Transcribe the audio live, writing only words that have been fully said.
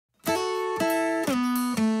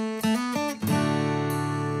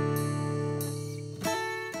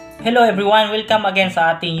Hello everyone, welcome again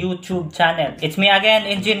sa ating YouTube channel. It's me again,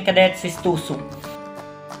 Engine Cadet Sistusu.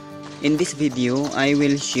 In this video, I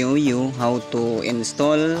will show you how to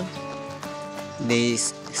install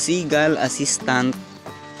this Seagull Assistant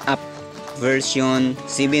app version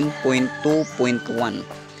 7.2.1,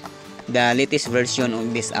 the latest version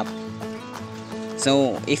of this app.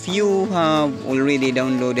 So, if you have already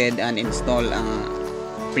downloaded and installed a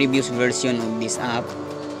previous version of this app,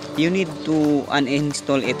 you need to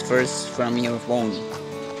uninstall it first from your phone,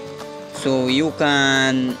 so you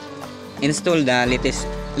can install the latest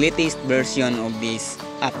version of these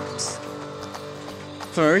apps.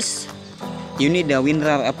 First, you need the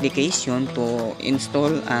WinRAR application to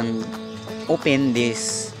install and open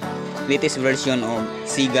this latest version of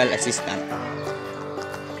Seagull Assistant.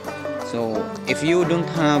 So if you don't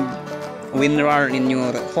have WinRAR in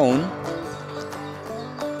your phone,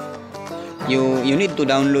 you need to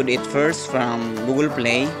download it first from Google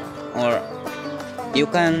Play, or you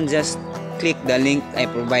can just click the link I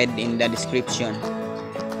provide in the description.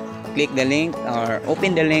 Click the link or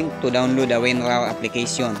open the link to download the WinRAR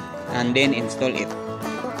application and then install it.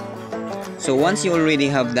 So once you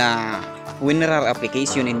already have the WinRAR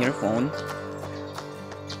application in your phone,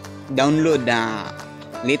 download the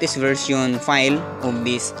latest version file of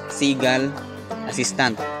this Seagull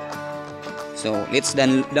Assistant. So let's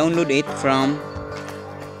download it from,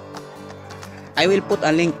 I will put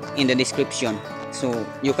a link in the description so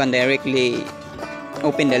you can directly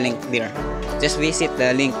open the link there. Just visit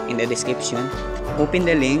the link in the description, open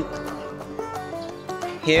the link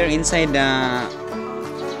here inside the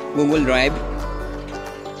Google Drive.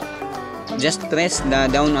 Just press the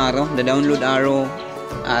down arrow, the download arrow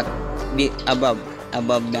at the above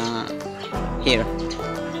the here.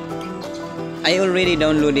 I already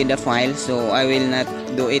downloaded the file, so I will not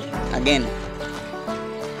do it again.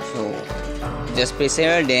 So just press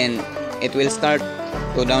here, then it will start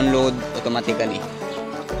to download automatically.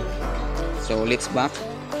 So let's back.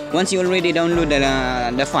 Once you already download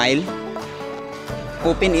the file,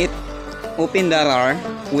 open it, open the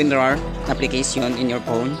WinRAR application in your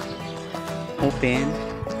phone. Open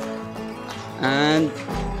and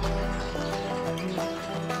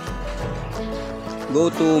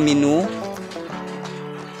go to menu,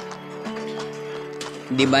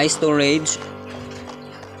 device storage,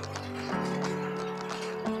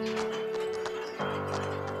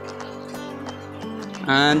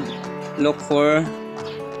 and look for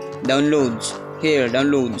downloads. Here,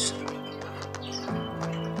 downloads.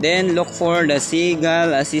 Then look for the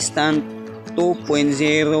Seagull Assistant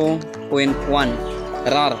 2.0.1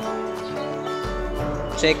 RAR.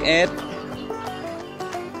 Check it.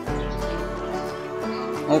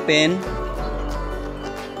 Open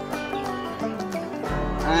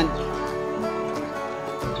and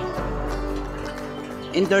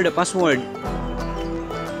enter the password.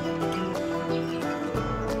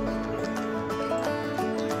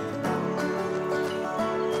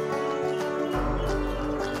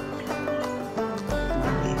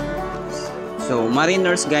 So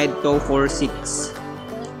Mariner's Guide 246.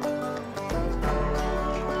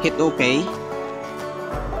 Hit OK.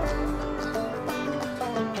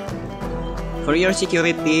 For your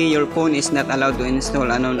security, your phone is not allowed to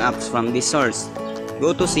install unknown apps from this source.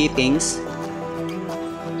 Go to Settings.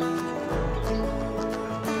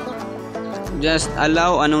 Just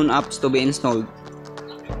allow unknown apps to be installed.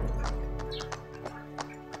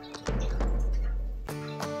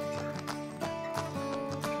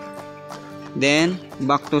 Then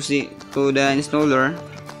back to the installer,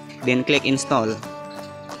 then click install.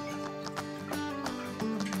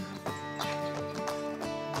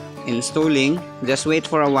 Installing, just wait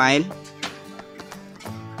for a while.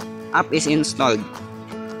 App is installed.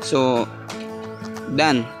 So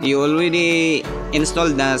done, you already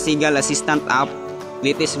installed the Seagull Assistant app,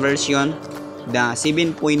 latest version, the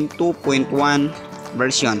 7.2.1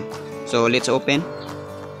 version. So let's open.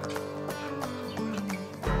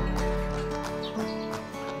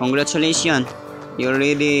 Congratulations, you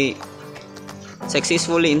already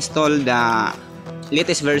successfully installed the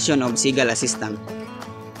latest version of Seagull Assistant.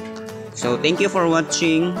 So thank you for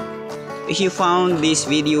watching. If you found this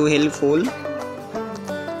video helpful,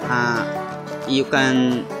 you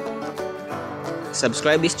can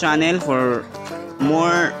subscribe this channel for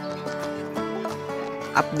more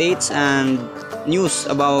updates and news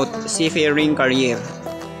about seafaring career.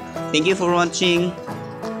 Thank you for watching.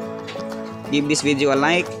 Give this video a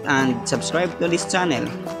like and subscribe to this channel.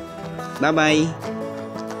 Bye bye.